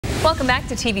Welcome back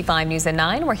to TV5 News at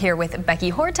 9. We're here with Becky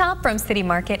Hortop from City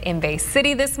Market in Bay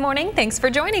City this morning. Thanks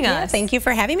for joining us. Thank you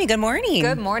for having me. Good morning.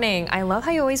 Good morning. I love how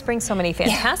you always bring so many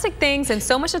fantastic things and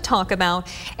so much to talk about.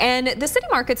 And the City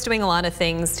Market's doing a lot of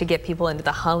things to get people into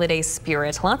the holiday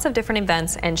spirit. Lots of different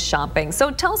events and shopping.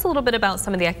 So tell us a little bit about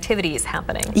some of the activities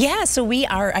happening. Yeah, so we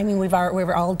are,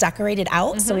 we're all decorated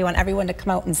out. So we want everyone to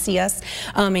come out and see us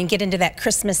and get into that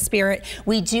Christmas spirit.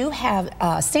 We do have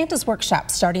Santa's workshop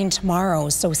starting tomorrow.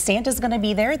 So Santa's going to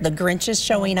be there. The Grinch is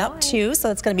showing up too, so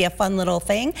it's going to be a fun little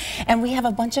thing. And we have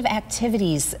a bunch of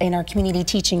activities in our community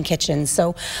teaching kitchen.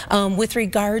 So with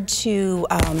regard to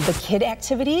the kid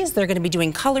activities, they're going to be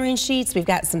doing coloring sheets. We've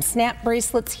got some snap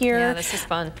bracelets here. Yeah, this is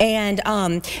fun. And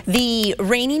the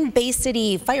reigning Bay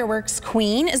City fireworks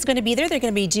queen is going to be there. They're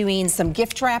going to be doing some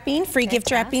gift wrapping, free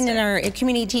gift wrapping in our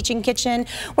community teaching kitchen.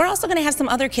 We're also going to have some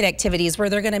other kid activities where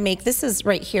they're going to make, this is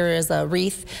right here is a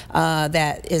wreath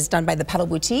that is done by the Petal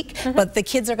Boutique. But the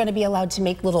kids are going to be allowed to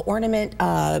make little ornament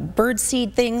bird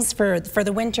seed things for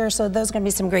the winter, so those are going to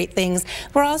be some great things.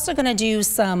 We're also going to do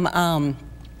some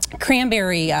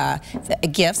cranberry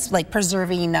gifts, like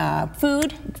preserving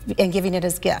food and giving it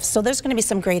as gifts. So there's going to be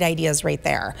some great ideas right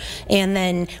there. And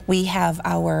then we have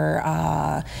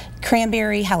our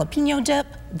cranberry jalapeno dip.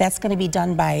 That's going to be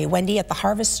done by Wendy at the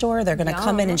Harvest Store. They're going to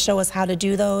come in and show us how to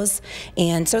do those.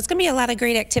 And so it's going to be a lot of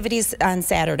great activities on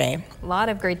Saturday. A lot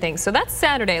of great things. So that's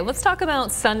Saturday. Let's talk about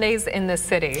Sundays in the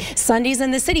city. Sundays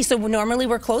in the city. So normally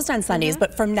we're closed on Sundays,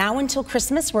 but from now until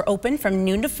Christmas, we're open from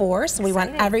noon to 4. So we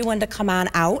want everyone to come on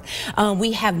out.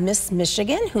 We have Miss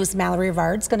Michigan, who's Mallory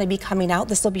Rivard's going to be coming out.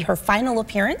 This will be her final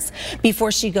appearance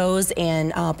before she goes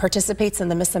and participates in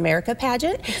the Miss America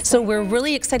pageant. So we're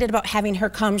really excited about having her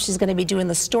come. She's going to be doing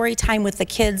the story time with the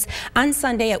kids on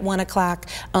Sunday at 1 o'clock,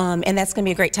 and that's going to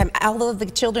be a great time. All of the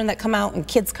children that come out and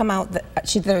kids come out,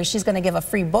 she's going to give a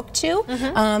free book to,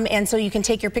 and so you can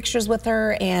take your pictures with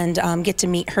her and get to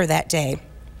meet her that day.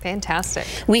 Fantastic.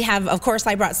 We have, of course,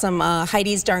 I brought some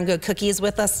Heidi's Darn Good cookies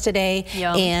with us today.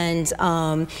 Yum. And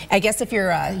I guess if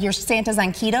your Santa's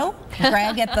on keto,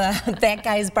 Greg at That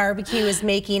Guy's Barbecue is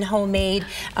making homemade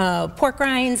pork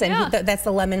rinds, and that's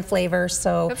the lemon flavor.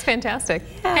 So that's fantastic.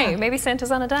 Yeah. Hey, maybe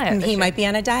Santa's on a diet. He might be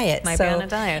on a diet. Might be on a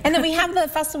diet. And then we have the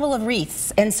Festival of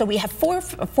Wreaths, and so we have four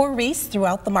wreaths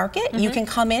throughout the market. You can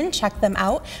come in, check them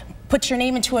out. Put your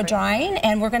name into a drawing,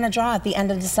 and we're going to draw at the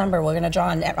end of December. We're going to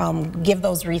draw and give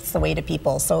those wreaths away to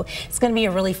people. So it's going to be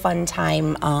a really fun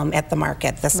time at the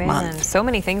market this month. So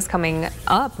many things coming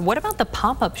up. What about the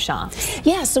pop-up shops?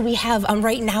 Yeah, so we have,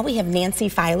 right now we have Nancy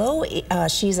Philo.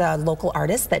 She's a local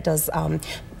artist that does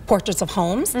portraits of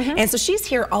homes, and so she's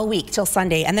here all week till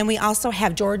Sunday. And then we also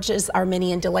have George's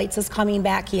Armenian Delights is coming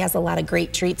back. He has a lot of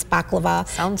great treats, baklava,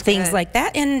 things like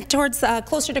that. And towards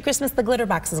closer to Christmas, the glitter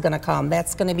box is going to come.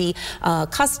 That's going to be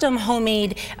custom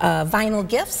homemade vinyl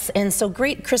gifts, and so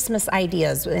great Christmas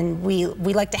ideas. And we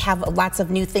like to have lots of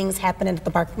new things happening at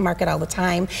the market all the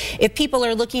time. If people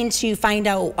are looking to find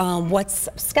out what's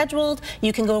scheduled,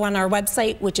 you can go on our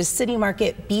website, which is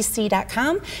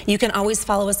citymarketbc.com. You can always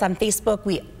follow us on Facebook.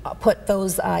 We put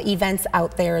those events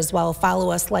out there as well.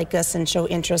 Follow us, like us, and show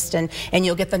interest, and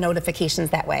you'll get the notifications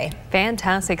that way.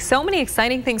 Fantastic. So many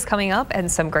exciting things coming up,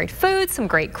 and some great food, some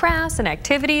great crafts and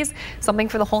activities, something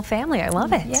for the whole family. I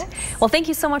love it. Yes. Well, thank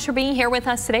you so much for being here with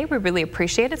us today. We really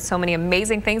appreciate it. So many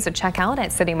amazing things to check out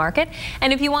at City Market.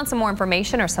 And if you want some more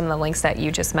information or some of the links that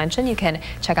you just mentioned, you can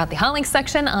check out the hot links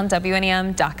section on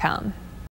WNEM.com.